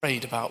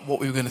Prayed about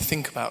what we were going to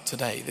think about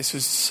today. This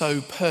was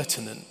so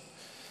pertinent,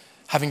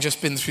 having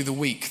just been through the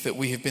week that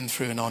we have been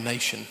through in our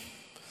nation.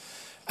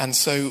 And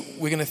so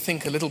we're going to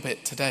think a little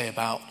bit today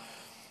about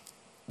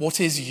what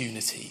is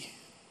unity?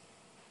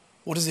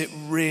 What does it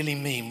really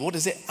mean? What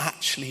does it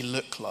actually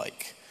look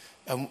like?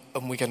 And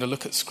we're going to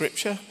look at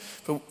Scripture,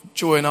 but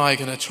Joy and I are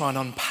going to try and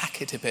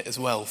unpack it a bit as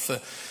well for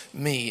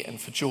me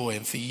and for Joy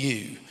and for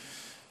you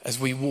as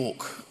we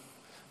walk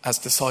as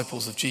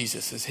disciples of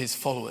Jesus, as his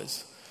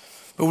followers.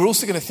 But we're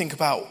also going to think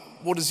about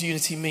what does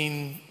unity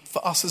mean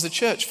for us as a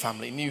church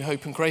family, New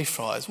Hope and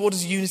Greyfriars? What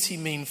does unity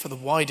mean for the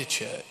wider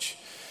church?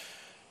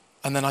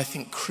 And then I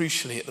think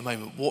crucially at the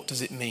moment, what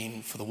does it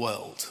mean for the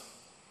world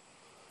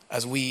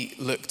as we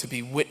look to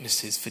be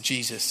witnesses for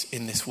Jesus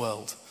in this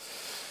world?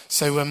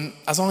 So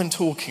as I'm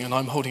talking and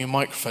I'm holding a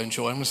microphone,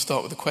 Joy, I'm going to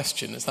start with a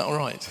question. Is that all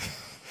right?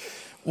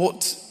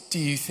 What do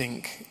you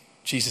think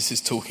Jesus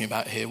is talking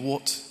about here?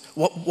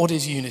 What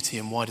is unity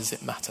and why does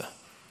it matter?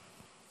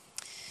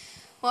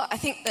 Well, I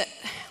think that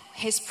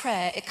his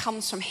prayer, it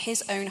comes from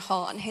his own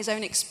heart and his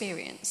own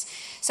experience.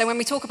 So when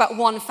we talk about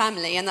one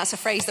family, and that's a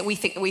phrase that we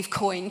think that we've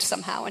coined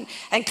somehow,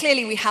 and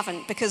clearly we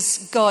haven't,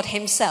 because God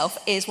himself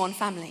is one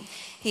family.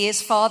 He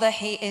is Father,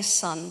 he is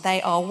Son.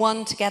 They are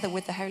one together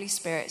with the Holy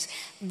Spirit.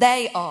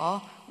 They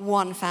are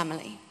one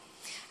family.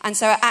 And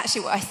so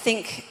actually what I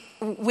think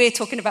we're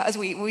talking about as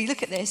we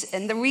look at this,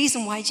 and the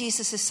reason why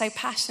Jesus is so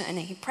passionate and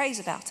he prays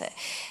about it,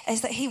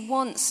 is that he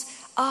wants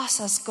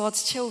us as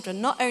God's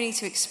children not only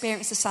to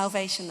experience the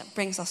salvation that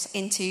brings us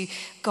into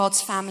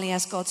God's family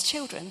as God's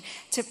children,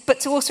 but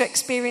to also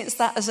experience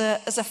that as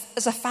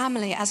a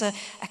family, as a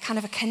kind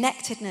of a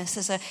connectedness,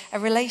 as a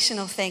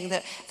relational thing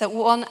that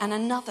one and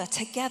another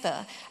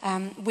together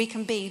we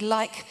can be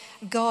like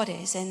God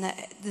is, in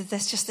that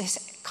there's just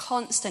this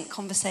constant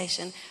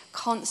conversation,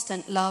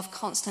 constant love,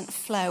 constant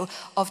flow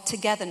of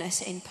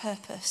togetherness in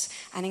purpose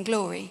and in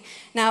glory.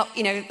 Now,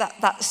 you know,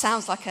 that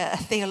sounds like a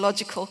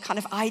theological kind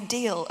of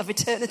ideal of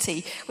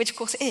eternity, which of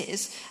course it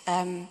is,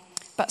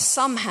 but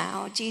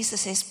somehow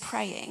Jesus is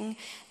praying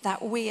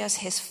that we as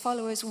his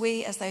followers,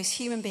 we as those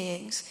human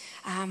beings,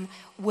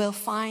 will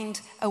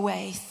find a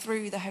way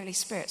through the Holy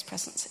Spirit's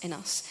presence in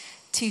us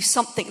to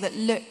something that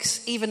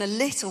looks even a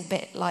little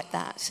bit like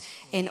that,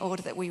 in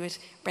order that we would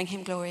bring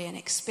him glory and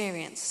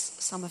experience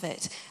some of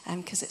it,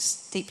 because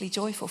it's deeply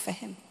joyful for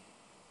him.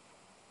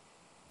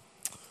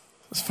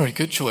 That's very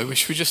good, Joy.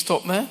 Should we just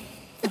stop there?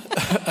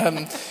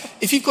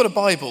 If you've got a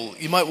Bible,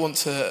 you might want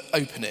to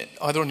open it,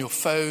 either on your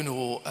phone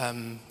or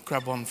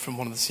grab one from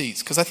one of the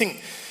seats. Because I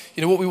think,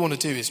 you know, what we want to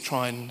do is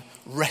try and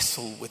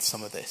wrestle with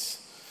some of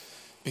this.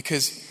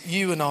 Because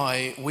you and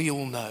I, we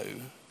all know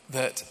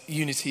that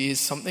unity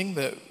is something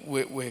that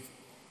we're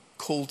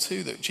called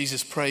to, that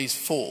Jesus prays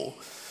for.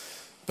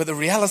 But the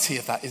reality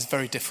of that is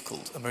very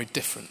difficult and very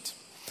different.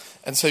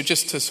 And so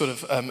just to sort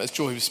of, as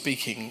Joy was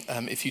speaking,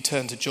 if you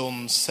turn to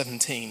John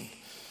 17,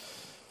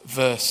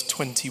 verse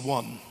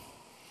 21,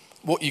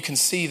 what you can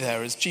see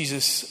there is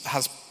Jesus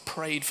has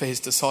prayed for his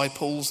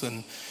disciples,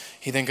 and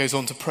he then goes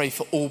on to pray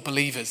for all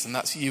believers, and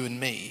that's you and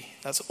me.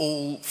 That's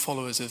all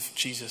followers of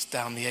Jesus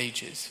down the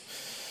ages.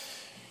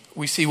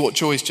 We see what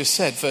Joy's just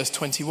said, verse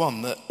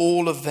 21, that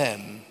all of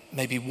them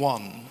may be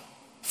one,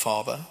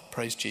 Father,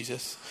 praise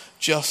Jesus,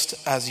 just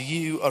as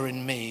you are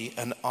in me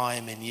and I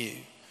am in you.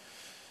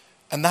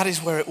 And that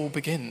is where it all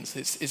begins.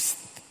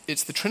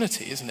 It's the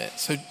Trinity, isn't it?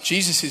 So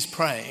Jesus is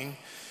praying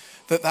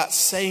that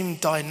same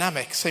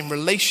dynamic, same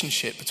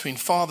relationship between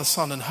Father,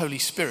 Son and Holy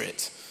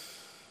Spirit,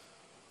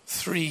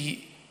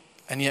 three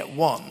and yet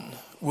one,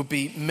 would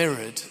be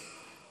mirrored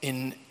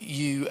in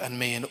you and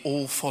me and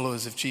all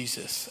followers of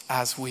Jesus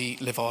as we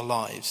live our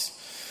lives.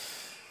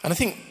 And I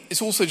think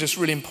it's also just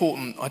really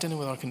important, I don't know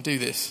whether I can do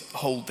this,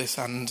 hold this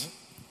and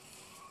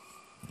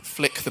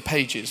flick the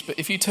pages, but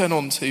if you turn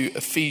on to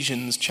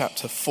Ephesians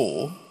chapter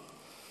 4,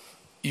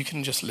 you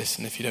can just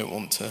listen if you don't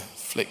want to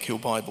flick your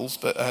Bibles,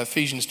 but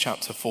Ephesians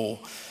chapter 4,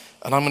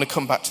 and I'm going to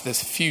come back to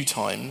this a few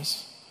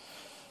times,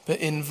 but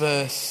in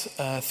verse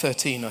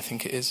 13 I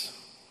think it is.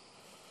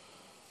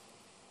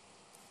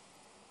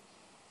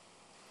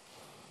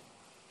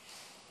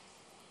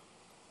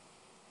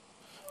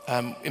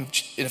 In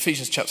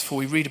Ephesians chapter 4,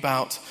 we read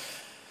about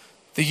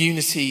the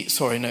unity,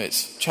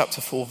 it's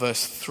chapter 4,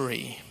 verse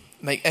 3.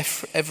 Make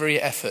every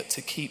effort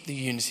to keep the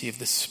unity of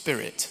the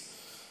Spirit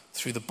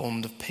through the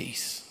bond of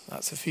peace.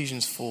 That's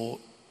Ephesians 4,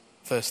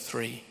 verse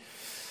 3.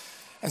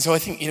 And so I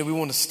think, we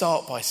want to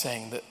start by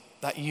saying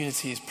that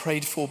unity is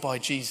prayed for by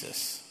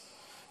Jesus,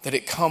 that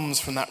it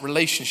comes from that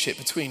relationship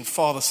between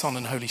Father, Son,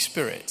 and Holy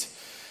Spirit.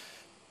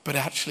 But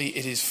actually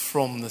it is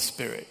from the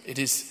Spirit. It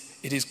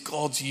is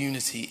God's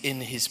unity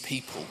in his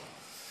people.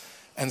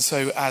 And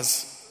so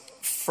as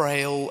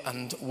frail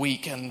and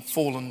weak and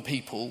fallen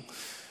people,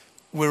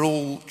 we're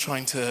all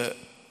trying to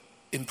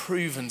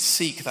improve and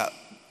seek that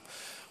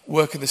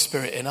work of the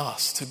Spirit in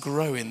us to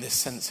grow in this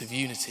sense of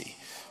unity.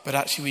 But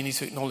actually we need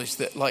to acknowledge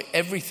that, like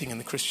everything in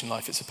the Christian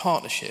life, it's a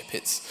partnership.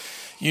 It's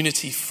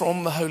unity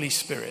from the Holy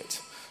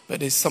Spirit,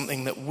 but it's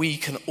something that we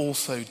can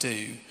also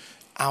do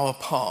our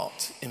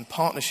part in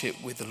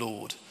partnership with the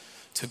Lord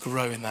to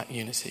grow in that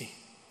unity?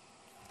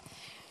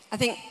 I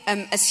think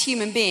as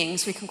human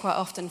beings, we can quite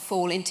often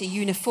fall into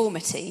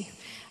uniformity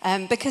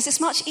because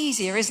it's much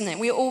easier, isn't it?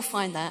 We all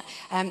find that.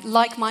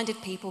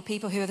 Like-minded people,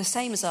 people who are the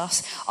same as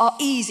us, are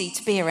easy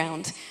to be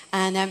around.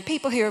 And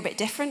people who are a bit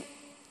different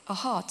are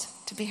hard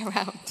to be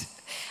around.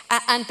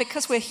 And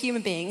because we're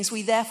human beings,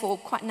 we therefore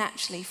quite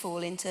naturally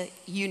fall into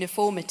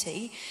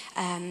uniformity.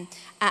 And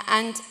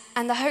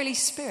the Holy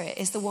Spirit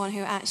is the one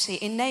who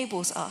actually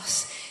enables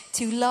us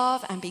to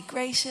love and be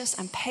gracious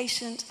and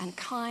patient and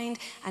kind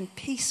and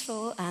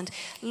peaceful and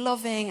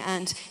loving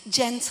and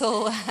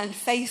gentle and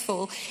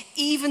faithful,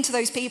 even to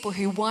those people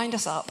who wind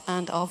us up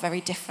and are very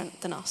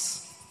different than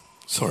us.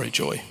 Sorry,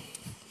 Joy.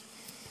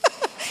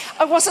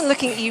 I wasn't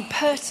looking at you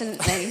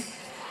pertinently.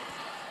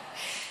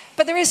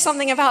 But there is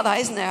something about that,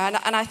 isn't there?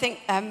 And I think,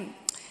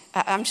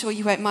 I'm sure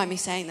you won't mind me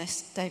saying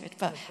this, David,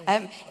 but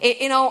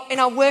in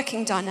our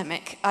working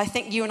dynamic, I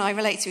think you and I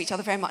relate to each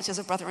other very much as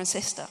a brother and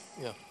sister.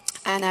 Yeah.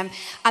 And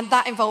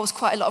that involves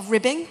quite a lot of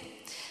ribbing,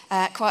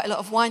 quite a lot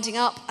of winding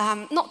up,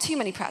 not too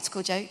many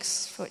practical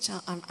jokes, for which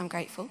I'm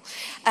grateful.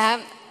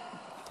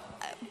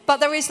 But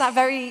there is that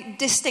very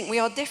distinct, we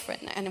are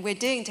different, and we're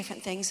doing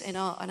different things in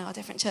our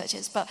different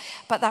churches, but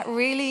that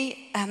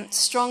really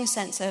strong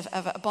sense of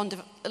a bond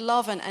of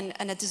love and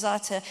a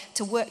desire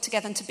to work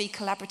together and to be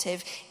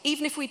collaborative,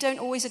 even if we don't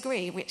always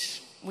agree,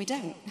 which we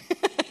don't.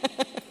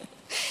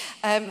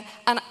 And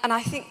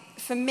I think,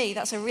 for me,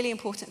 that's a really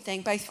important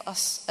thing, both for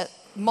us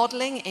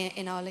modelling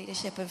in our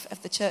leadership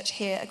of the church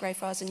here at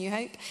Greyfriars and New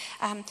Hope,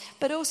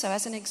 but also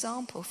as an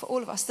example for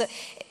all of us that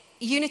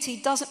unity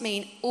doesn't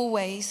mean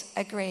always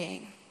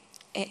agreeing.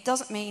 It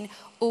doesn't mean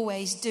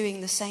always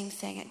doing the same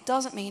thing. It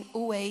doesn't mean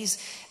always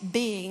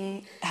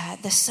being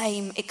the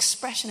same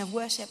expression of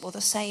worship or the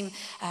same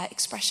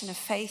expression of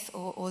faith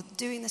or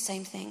doing the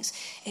same things.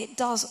 It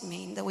does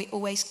mean that we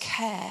always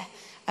care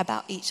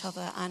about each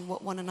other and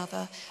what one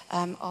another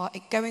are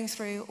going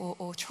through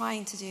or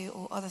trying to do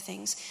or other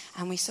things,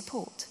 and we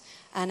support.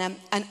 And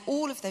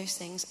all of those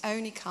things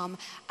only come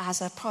as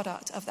a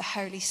product of the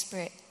Holy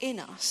Spirit in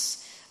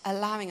us,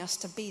 allowing us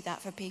to be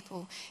that for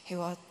people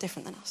who are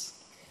different than us.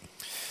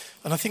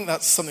 And I think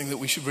that's something that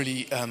we should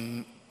really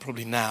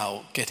probably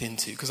now get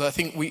into, because I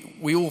think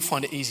we all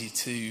find it easy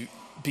to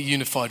be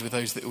unified with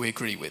those that we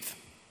agree with.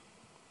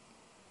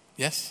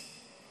 Yes?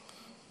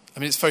 I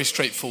mean, it's very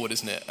straightforward,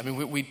 isn't it? I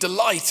mean, we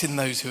delight in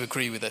those who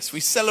agree with us. We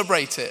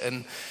celebrate it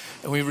and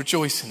we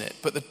rejoice in it.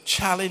 But the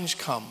challenge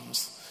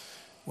comes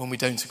when we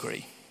don't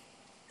agree.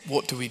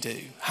 What do we do?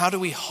 How do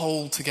we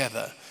hold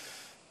together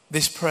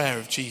this prayer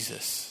of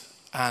Jesus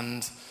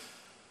and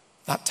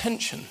that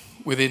tension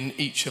within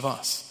each of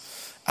us?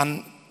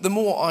 And the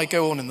more I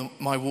go on in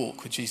my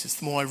walk with Jesus,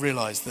 the more I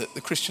realise that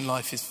the Christian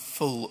life is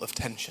full of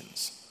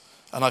tensions.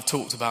 And I've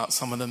talked about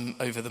some of them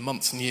over the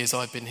months and years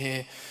I've been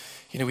here.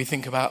 You know, we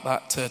think about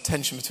that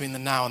tension between the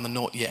now and the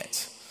not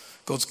yet.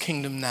 God's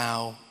kingdom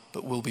now,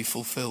 but will be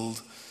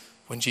fulfilled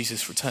when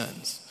Jesus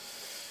returns.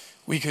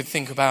 We could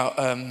think about,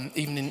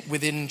 even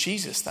within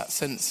Jesus, that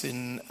sense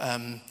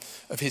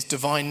of his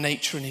divine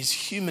nature and his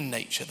human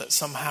nature that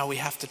somehow we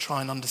have to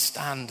try and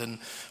understand and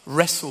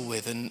wrestle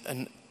with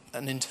and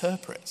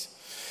interpret.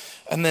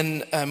 And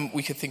then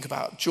we could think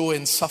about joy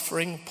and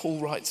suffering.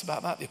 Paul writes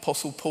about that, the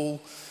Apostle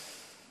Paul,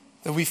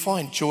 that we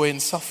find joy in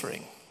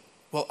suffering.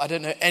 Well, I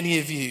don't know any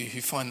of you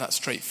who find that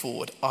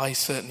straightforward. I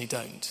certainly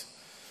don't.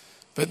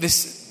 But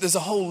there's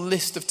a whole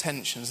list of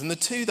tensions. And the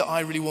two that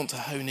I really want to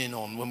hone in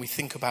on when we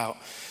think about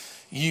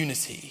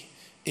unity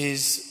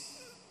is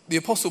the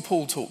Apostle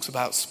Paul talks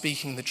about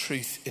speaking the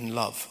truth in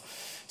love.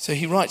 So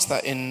he writes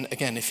that in,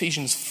 again,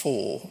 Ephesians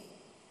 4,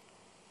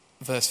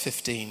 verse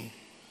 15.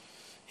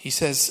 He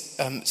says,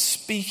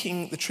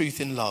 speaking the truth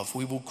in love,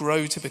 we will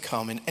grow to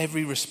become in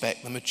every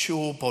respect the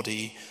mature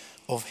body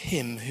of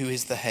him who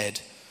is the head,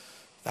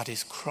 that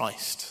is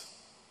Christ.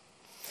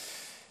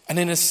 And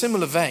in a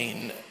similar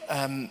vein,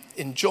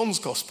 in John's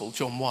Gospel,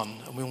 John 1,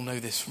 and we all know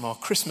this from our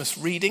Christmas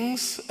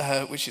readings,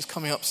 which is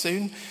coming up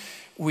soon,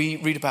 we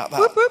read about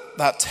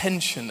that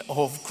tension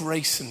of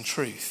grace and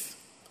truth.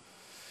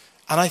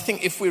 And I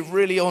think if we're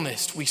really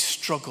honest, we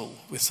struggle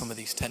with some of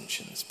these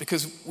tensions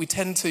because we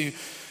tend to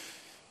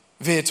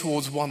veer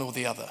towards one or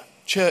the other.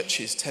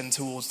 Churches tend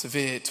to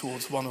veer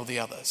towards one or the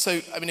other. So,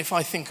 I mean, if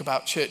I think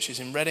about churches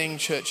in Reading,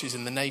 churches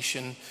in the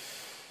nation,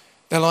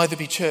 there'll either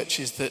be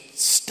churches that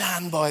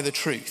stand by the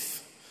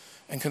truth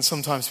and can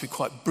sometimes be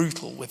quite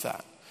brutal with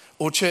that,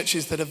 or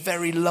churches that are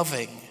very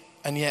loving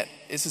and yet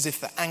it's as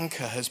if the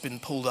anchor has been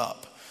pulled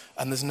up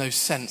and there's no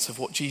sense of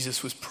what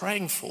Jesus was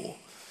praying for,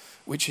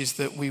 which is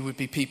that we would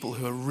be people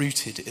who are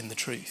rooted in the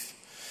truth.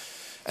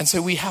 And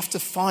so we have to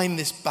find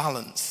this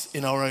balance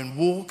in our own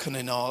walk and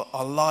in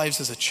our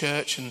lives as a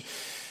church. And,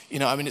 you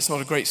know, I mean, it's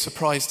not a great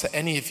surprise to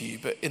any of you,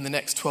 but in the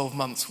next 12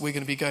 months, we're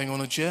going to be going on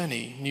a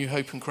journey, New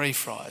Hope and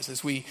Greyfriars,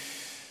 as we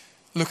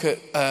look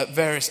at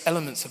various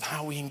elements of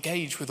how we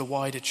engage with a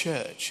wider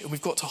church. And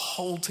we've got to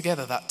hold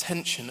together that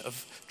tension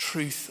of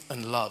truth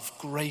and love,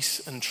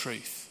 grace and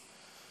truth.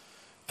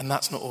 And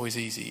that's not always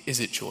easy, is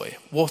it, Joy?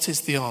 What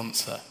is the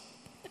answer?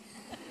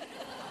 Do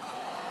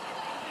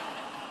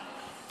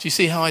you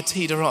see how I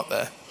teed her up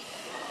there?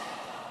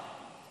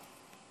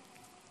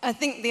 I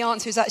think the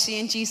answer is actually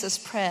in Jesus'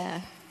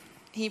 prayer.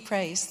 He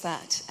prays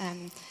that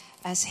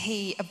as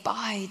he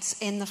abides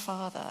in the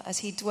Father, as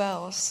he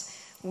dwells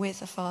with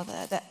the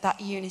Father, that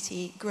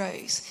unity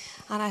grows.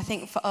 And I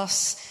think for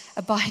us,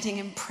 abiding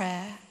in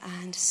prayer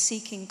and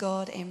seeking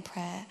God in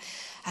prayer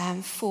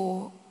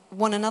for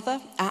one another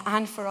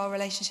and for our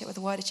relationship with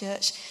the wider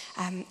church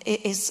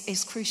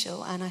is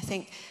crucial. And I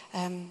think,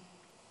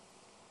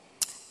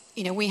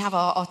 we have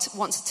our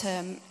once a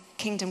term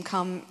Kingdom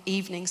Come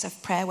evenings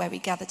of prayer where we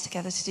gather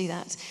together to do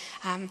that.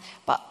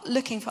 But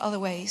looking for other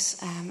ways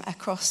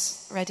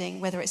across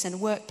Reading, whether it's in a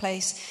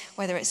workplace,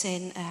 whether it's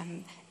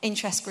in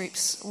interest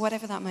groups,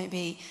 whatever that might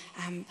be,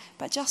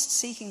 but just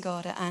seeking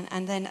God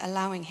and then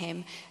allowing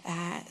him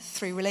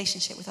through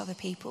relationship with other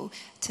people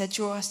to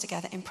draw us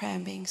together in prayer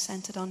and being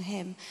centered on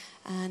him.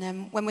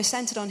 And when we're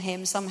centered on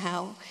him,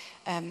 somehow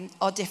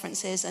our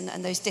differences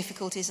and those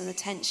difficulties and the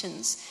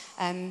tensions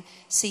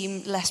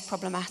seem less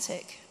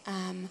problematic.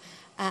 And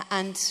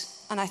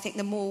I think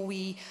the more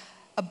we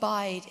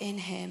abide in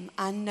him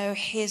and know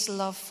his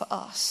love for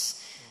us,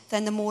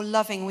 then the more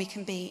loving we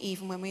can be,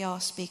 even when we are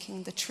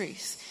speaking the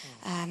truth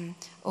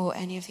or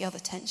any of the other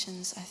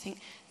tensions. I think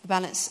the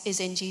balance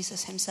is in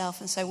Jesus himself,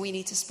 and so we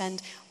need to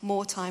spend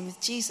more time with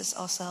Jesus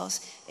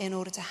ourselves in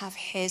order to have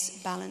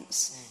his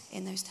balance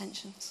in those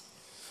tensions.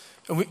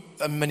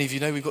 And many of you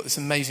know we've got this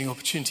amazing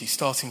opportunity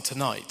starting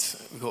tonight.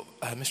 We've got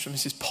Mr. and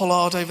Mrs.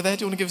 Pollard over there.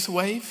 Do you want to give us a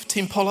wave?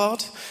 Team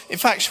Pollard? In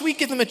fact, should we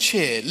give them a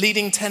cheer?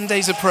 Leading 10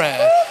 Days of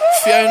Prayer,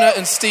 Fiona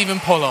and Stephen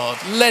Pollard,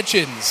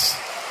 legends.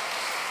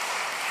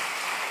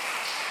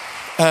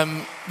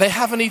 They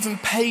haven't even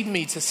paid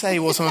me to say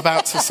what I'm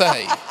about to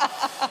say.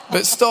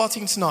 But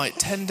starting tonight,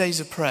 10 Days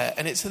of Prayer,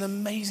 and it's an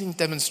amazing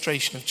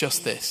demonstration of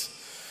just this.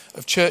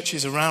 Of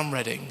churches around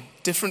Reading,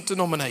 different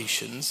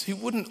denominations, who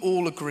wouldn't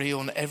all agree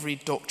on every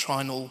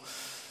doctrinal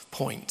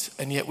point,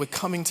 and yet we're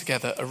coming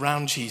together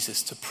around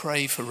Jesus to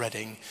pray for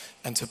Reading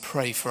and to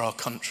pray for our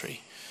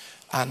country.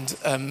 And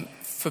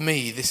for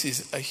me, this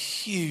is a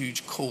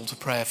huge call to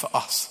prayer for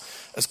us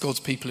as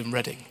God's people in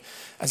Reading.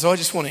 And so I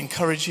just want to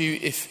encourage you,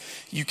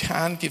 if you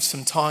can, give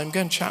some time, go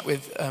and chat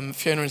with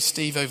Fiona and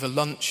Steve over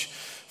lunch,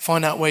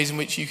 find out ways in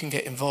which you can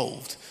get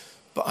involved.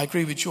 But I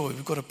agree with Joy,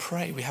 we've got to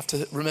pray. We have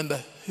to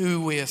remember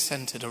who we are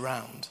centred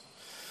around.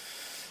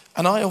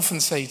 And I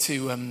often say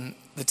to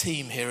the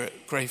team here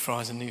at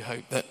Greyfriars and New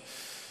Hope that,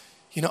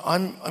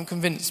 I'm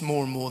convinced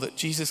more and more that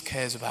Jesus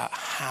cares about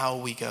how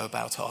we go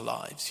about our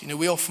lives.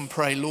 We often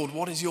pray, Lord,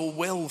 what is your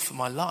will for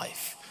my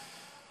life?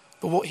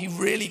 But what he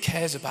really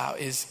cares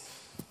about is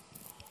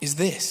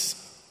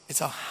this.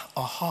 It's our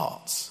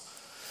hearts.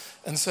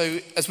 And so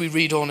as we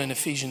read on in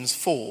Ephesians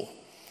 4,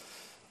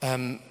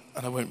 and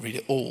I won't read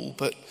it all,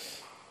 but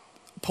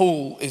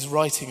Paul is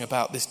writing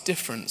about this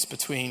difference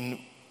between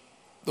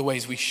the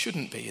ways we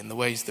shouldn't be and the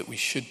ways that we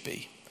should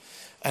be.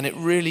 And it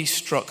really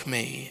struck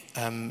me,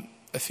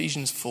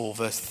 Ephesians 4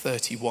 verse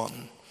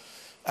 31,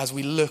 as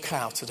we look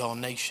out at our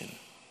nation.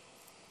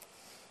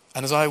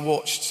 And as I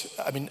watched,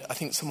 I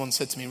think someone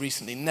said to me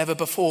recently, never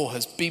before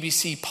has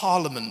BBC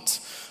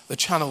Parliament, the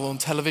channel on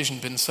television,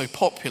 been so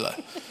popular.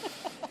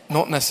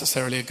 Not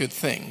necessarily a good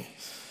thing.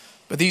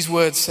 But these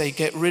words say,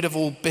 get rid of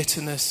all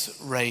bitterness,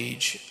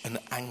 rage, and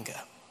anger.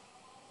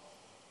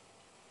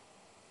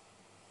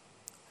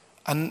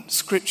 And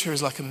scripture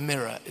is like a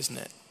mirror, isn't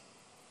it?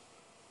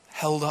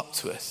 Held up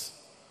to us.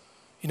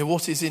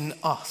 What is in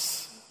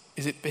us?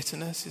 Is it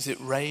bitterness? Is it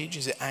rage?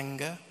 Is it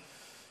anger?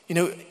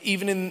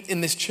 Even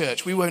in this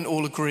church, we won't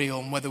all agree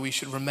on whether we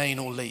should remain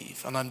or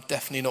leave. And I'm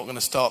definitely not going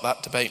to start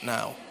that debate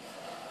now.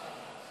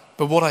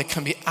 But what I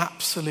can be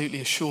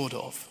absolutely assured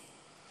of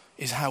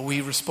is how we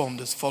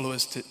respond as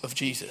followers of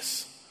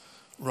Jesus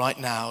right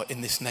now in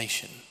this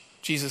nation.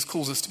 Jesus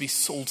calls us to be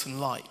salt and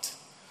light.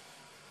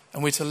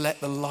 And we're to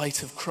let the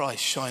light of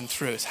Christ shine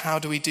through us. How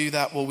do we do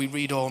that? Well, we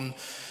read on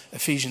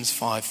Ephesians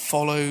 5,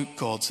 follow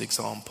God's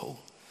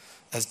example.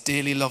 As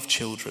dearly loved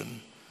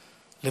children,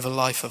 live a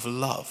life of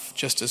love,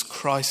 just as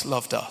Christ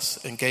loved us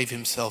and gave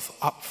himself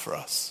up for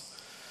us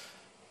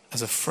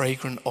as a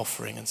fragrant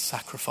offering and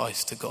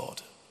sacrifice to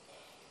God.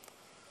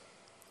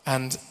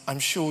 And I'm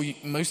sure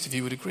most of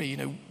you would agree,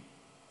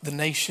 the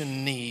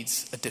nation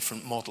needs a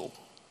different model.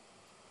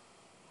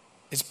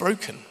 It's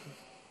broken.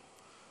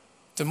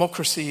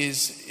 Democracy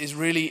is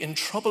really in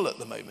trouble at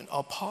the moment.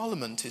 Our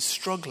parliament is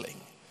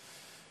struggling.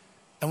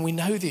 And we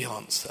know the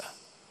answer.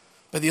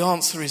 But the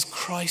answer is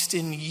Christ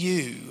in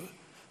you,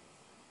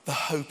 the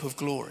hope of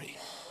glory.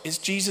 It's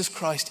Jesus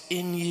Christ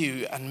in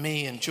you and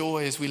me and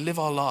Joy as we live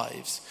our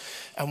lives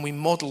and we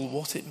model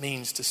what it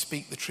means to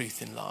speak the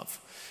truth in love.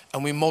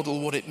 And we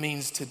model what it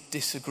means to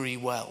disagree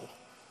well.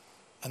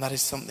 And that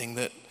is something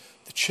that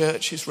the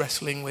church is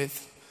wrestling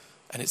with,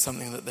 and it's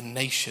something that the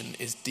nation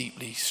is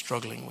deeply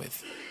struggling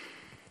with.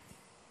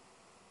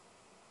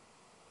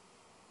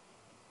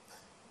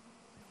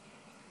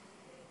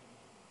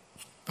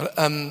 But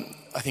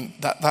I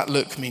think that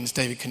look means,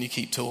 David, can you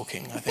keep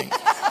talking, I think.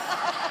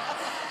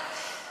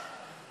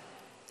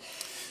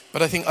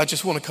 But I think I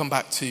just want to come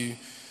back to,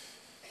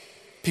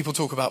 people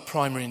talk about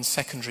primary and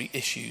secondary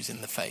issues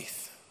in the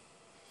faith.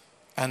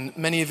 And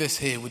many of us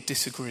here would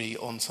disagree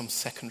on some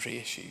secondary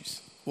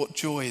issues. What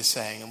Joy is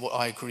saying, and what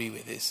I agree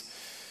with, is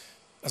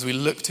as we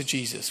look to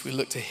Jesus, we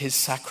look to his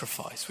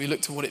sacrifice, we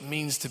look to what it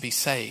means to be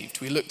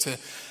saved, we look to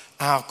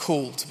our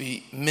call to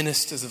be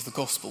ministers of the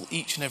gospel,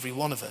 each and every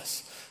one of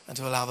us, and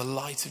to allow the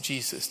light of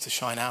Jesus to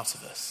shine out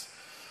of us.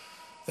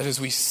 That as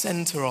we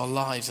center our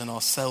lives and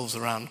ourselves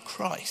around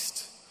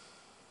Christ,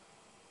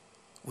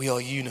 we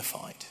are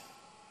unified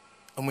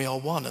and we are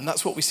one. And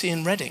that's what we see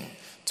in Reading.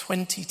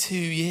 22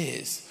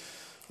 years.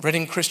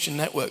 Reading Christian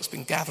Network's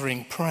been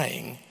gathering,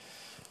 praying,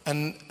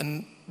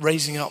 and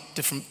raising up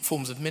different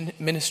forms of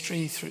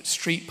ministry through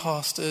street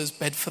pastors,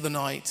 Bed for the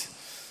Night,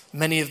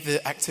 many of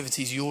the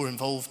activities you're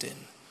involved in,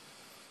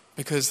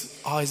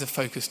 because eyes are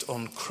focused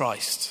on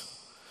Christ.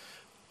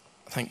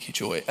 Thank you,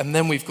 Joy. And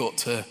then we've got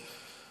to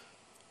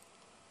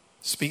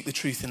speak the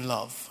truth in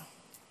love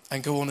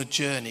and go on a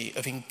journey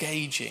of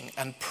engaging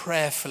and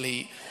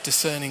prayerfully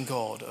discerning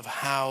God of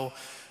how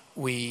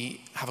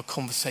we have a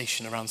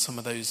conversation around some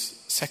of those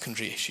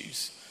secondary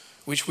issues,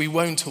 which we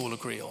won't all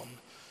agree on,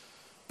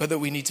 but that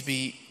we need to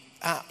be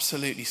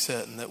absolutely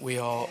certain that we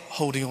are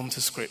holding on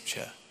to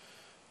Scripture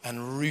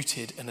and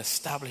rooted and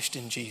established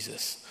in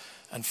Jesus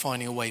and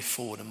finding a way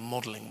forward and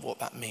modelling what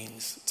that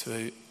means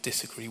to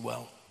disagree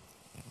well.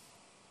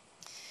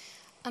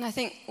 And I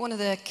think one of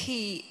the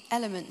key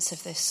elements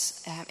of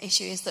this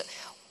issue is that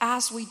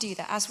as we do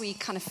that, as we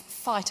kind of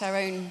fight our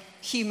own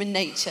human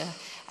nature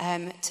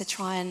to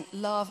try and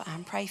love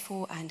and pray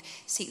for and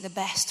seek the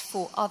best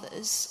for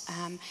others,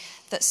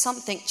 that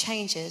something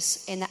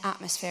changes in the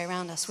atmosphere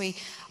around us. We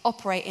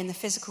operate in the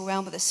physical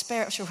realm, but the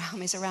spiritual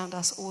realm is around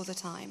us all the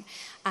time.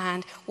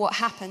 And what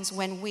happens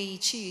when we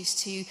choose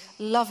to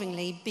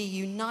lovingly be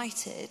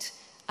united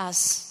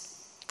as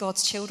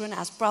God's children,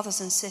 as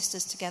brothers and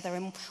sisters together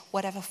in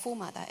whatever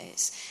format that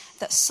is,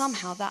 that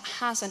somehow that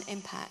has an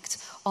impact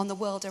on the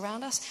world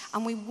around us.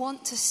 And we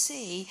want to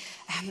see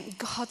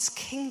God's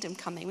kingdom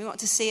coming. We want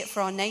to see it for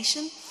our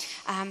nation,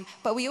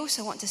 but we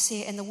also want to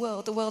see it in the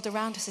world. The world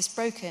around us is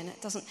broken. It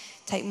doesn't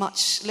take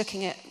much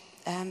looking at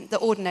the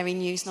ordinary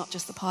news, not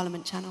just the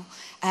Parliament channel,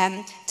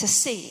 to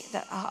see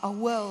that our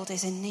world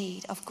is in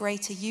need of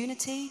greater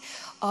unity,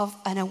 of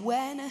an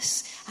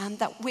awareness, and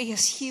that we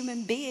as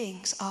human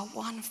beings are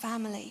one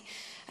family.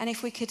 And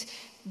if we could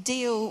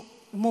deal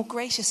more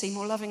graciously,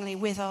 more lovingly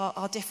with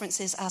our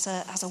differences as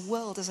a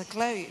world, as a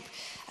globe,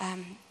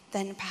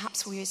 then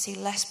perhaps we would see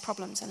less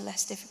problems and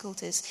less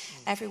difficulties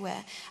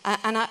everywhere.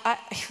 And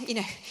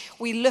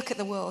we look at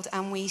the world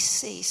and we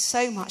see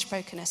so much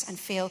brokenness and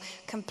feel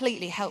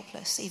completely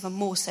helpless, even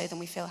more so than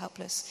we feel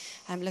helpless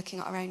looking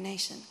at our own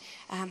nation.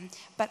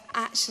 But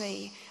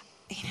actually,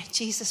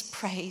 Jesus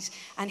prayed,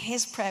 and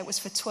his prayer was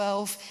for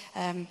 12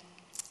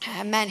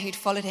 men who'd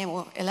followed him,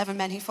 or 11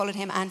 men who followed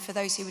him, and for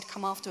those who would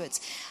come afterwards.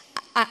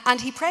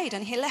 And he prayed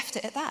and he left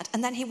it at that.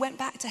 And then he went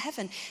back to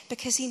heaven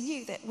because he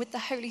knew that with the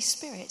Holy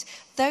Spirit,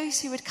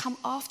 those who would come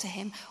after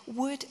him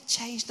would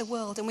change the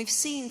world. And we've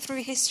seen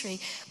through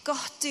history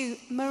God do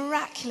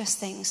miraculous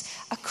things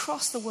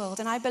across the world.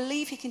 And I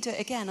believe he can do it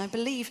again. I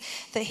believe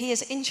that he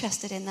is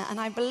interested in that. And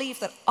I believe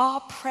that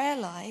our prayer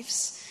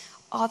lives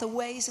are the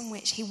ways in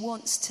which he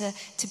wants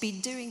to be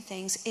doing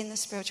things in the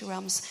spiritual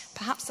realms,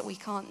 perhaps that we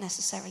can't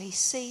necessarily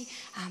see,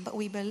 but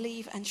we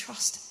believe and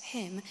trust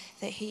him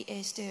that he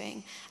is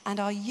doing. And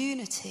our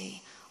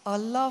unity, our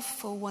love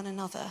for one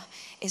another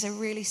is a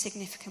really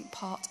significant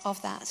part of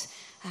that,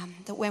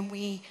 that when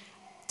we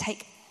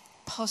take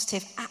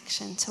positive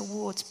action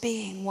towards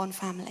being one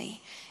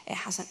family, it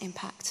has an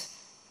impact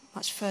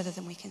much further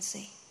than we can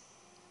see.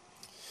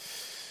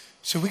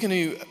 So we're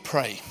going to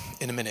pray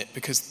in a minute,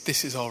 because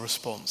this is our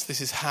response.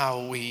 This is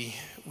how we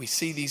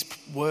see these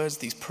words,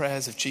 these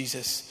prayers of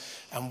Jesus,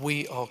 and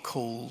we are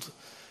called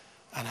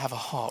and have a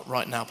heart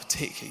right now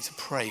particularly to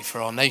pray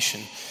for our nation.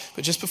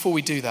 But just before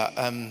we do that,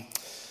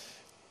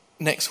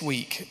 next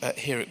week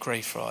here at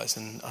Greyfriars,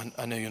 and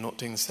I know you're not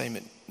doing the same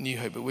at New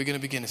Hope, but we're going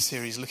to begin a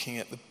series looking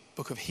at the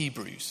book of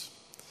Hebrews.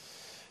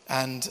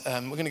 And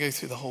we're going to go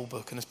through the whole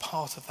book, and as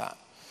part of that,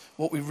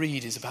 what we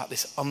read is about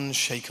this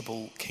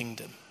unshakable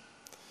kingdom.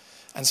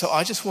 And so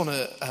I just want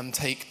to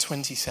take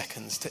 20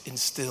 seconds to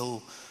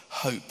instill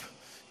hope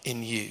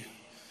in you.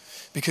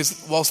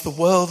 Because whilst the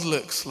world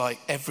looks like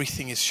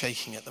everything is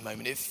shaking at the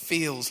moment, it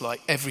feels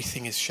like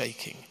everything is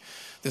shaking.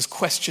 There's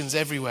questions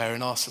everywhere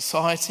in our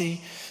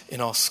society, in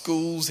our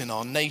schools, in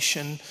our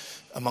nation,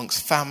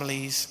 amongst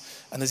families,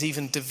 and there's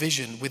even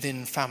division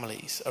within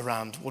families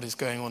around what is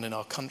going on in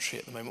our country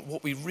at the moment.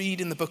 What we read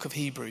in the book of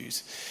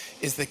Hebrews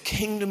is the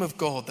kingdom of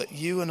God that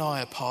you and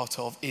I are part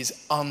of is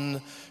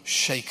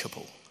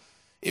unshakable.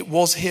 It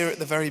was here at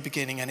the very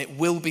beginning, and it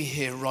will be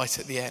here right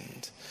at the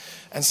end.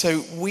 And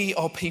so we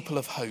are people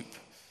of hope.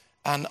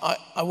 And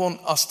I want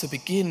us to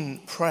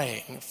begin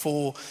praying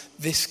for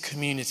this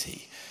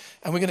community.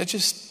 And we're going to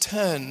just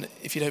turn,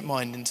 if you don't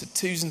mind, into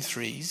 2s and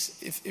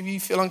 3s. If you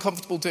feel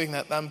uncomfortable doing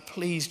that, then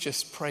please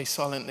just pray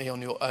silently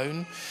on your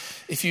own.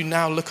 If you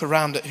now look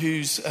around at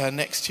who's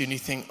next to you and you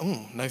think,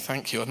 oh, no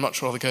thank you, I'd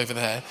much rather go over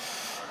there.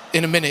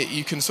 In a minute,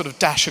 you can sort of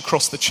dash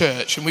across the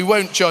church and we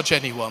won't judge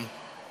anyone.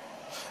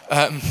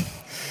 But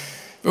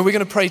we're going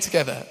to pray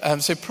together.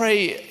 So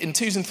pray in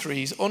 2s and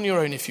 3s on your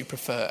own if you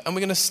prefer. And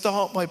we're going to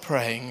start by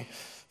praying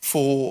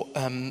for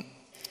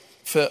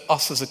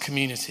us as a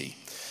community.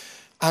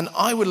 And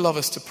I would love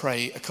us to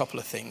pray a couple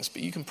of things,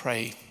 but you can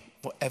pray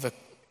whatever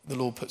the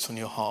Lord puts on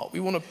your heart. We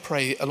want to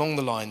pray along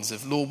the lines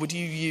of, Lord, would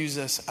you use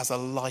us as a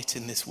light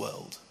in this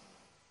world?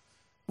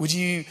 Would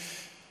you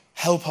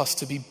help us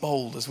to be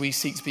bold as we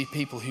seek to be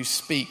people who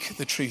speak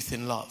the truth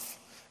in love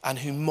and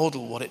who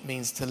model what it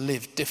means to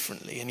live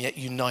differently and yet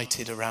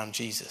united around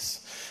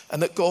Jesus?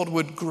 And that God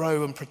would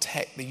grow and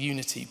protect the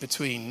unity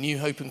between New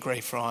Hope and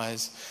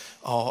Greyfriars,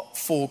 our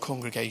 4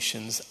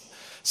 congregations.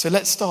 So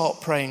let's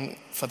start praying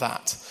for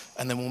that,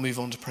 and then we'll move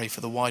on to pray for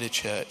the wider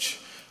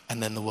church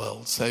and then the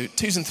world. So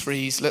 2s and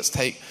 3s, let's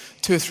take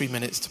 2 or 3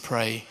 minutes to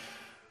pray.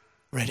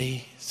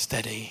 Ready,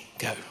 steady,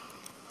 go.